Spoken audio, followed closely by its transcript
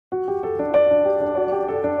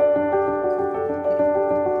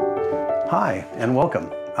Hi, and welcome.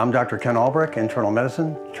 I'm Dr. Ken Albrecht, internal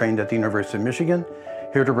medicine, trained at the University of Michigan,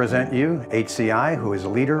 here to present you HCI, who is a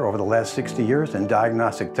leader over the last 60 years in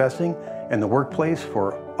diagnostic testing in the workplace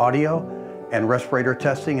for audio and respirator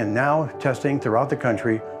testing, and now testing throughout the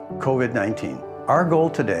country, COVID-19. Our goal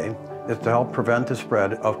today is to help prevent the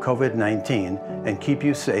spread of COVID-19 and keep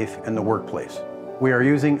you safe in the workplace. We are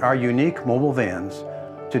using our unique mobile vans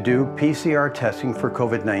to do PCR testing for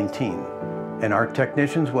COVID-19. And our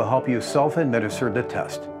technicians will help you self-administer the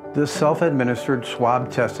test. This self-administered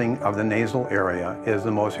swab testing of the nasal area is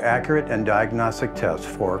the most accurate and diagnostic test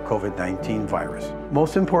for COVID-19 virus.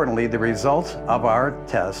 Most importantly, the results of our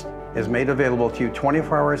test is made available to you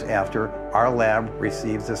 24 hours after our lab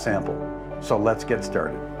receives the sample. So let's get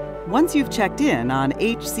started. Once you've checked in on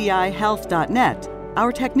hcihealth.net,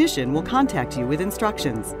 our technician will contact you with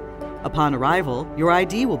instructions. Upon arrival, your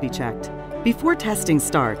ID will be checked. Before testing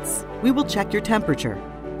starts, we will check your temperature,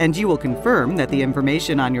 and you will confirm that the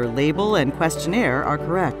information on your label and questionnaire are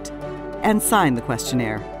correct, and sign the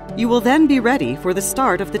questionnaire. You will then be ready for the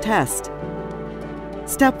start of the test.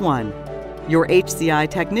 Step 1. Your HCI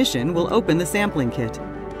technician will open the sampling kit.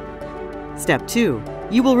 Step 2.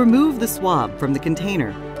 You will remove the swab from the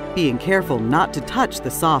container, being careful not to touch the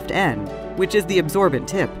soft end, which is the absorbent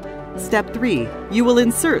tip. Step 3. You will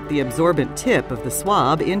insert the absorbent tip of the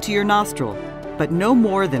swab into your nostril, but no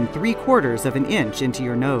more than 3/4 of an inch into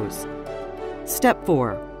your nose. Step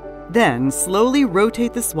 4. Then slowly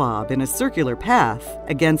rotate the swab in a circular path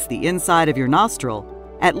against the inside of your nostril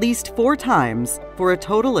at least 4 times for a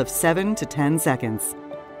total of 7 to 10 seconds.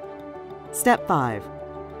 Step 5.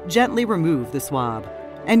 Gently remove the swab,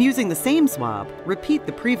 and using the same swab, repeat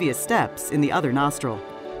the previous steps in the other nostril.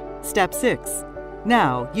 Step 6.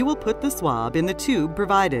 Now, you will put the swab in the tube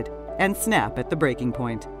provided and snap at the breaking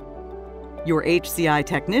point. Your HCI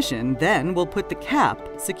technician then will put the cap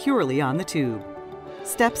securely on the tube.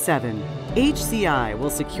 Step 7. HCI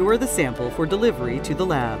will secure the sample for delivery to the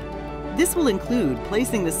lab. This will include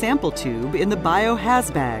placing the sample tube in the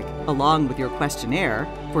biohaz bag along with your questionnaire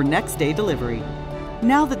for next day delivery.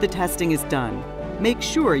 Now that the testing is done, make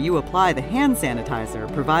sure you apply the hand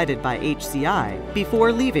sanitizer provided by HCI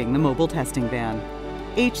before leaving the mobile testing van.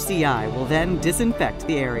 HCI will then disinfect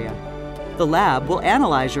the area. The lab will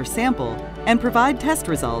analyze your sample and provide test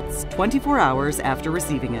results 24 hours after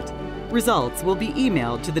receiving it. Results will be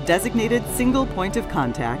emailed to the designated single point of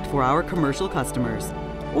contact for our commercial customers,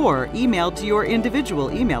 or emailed to your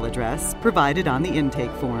individual email address provided on the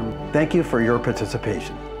intake form. Thank you for your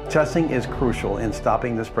participation. Testing is crucial in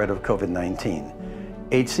stopping the spread of COVID-19.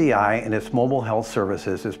 HCI and its mobile health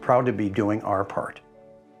services is proud to be doing our part.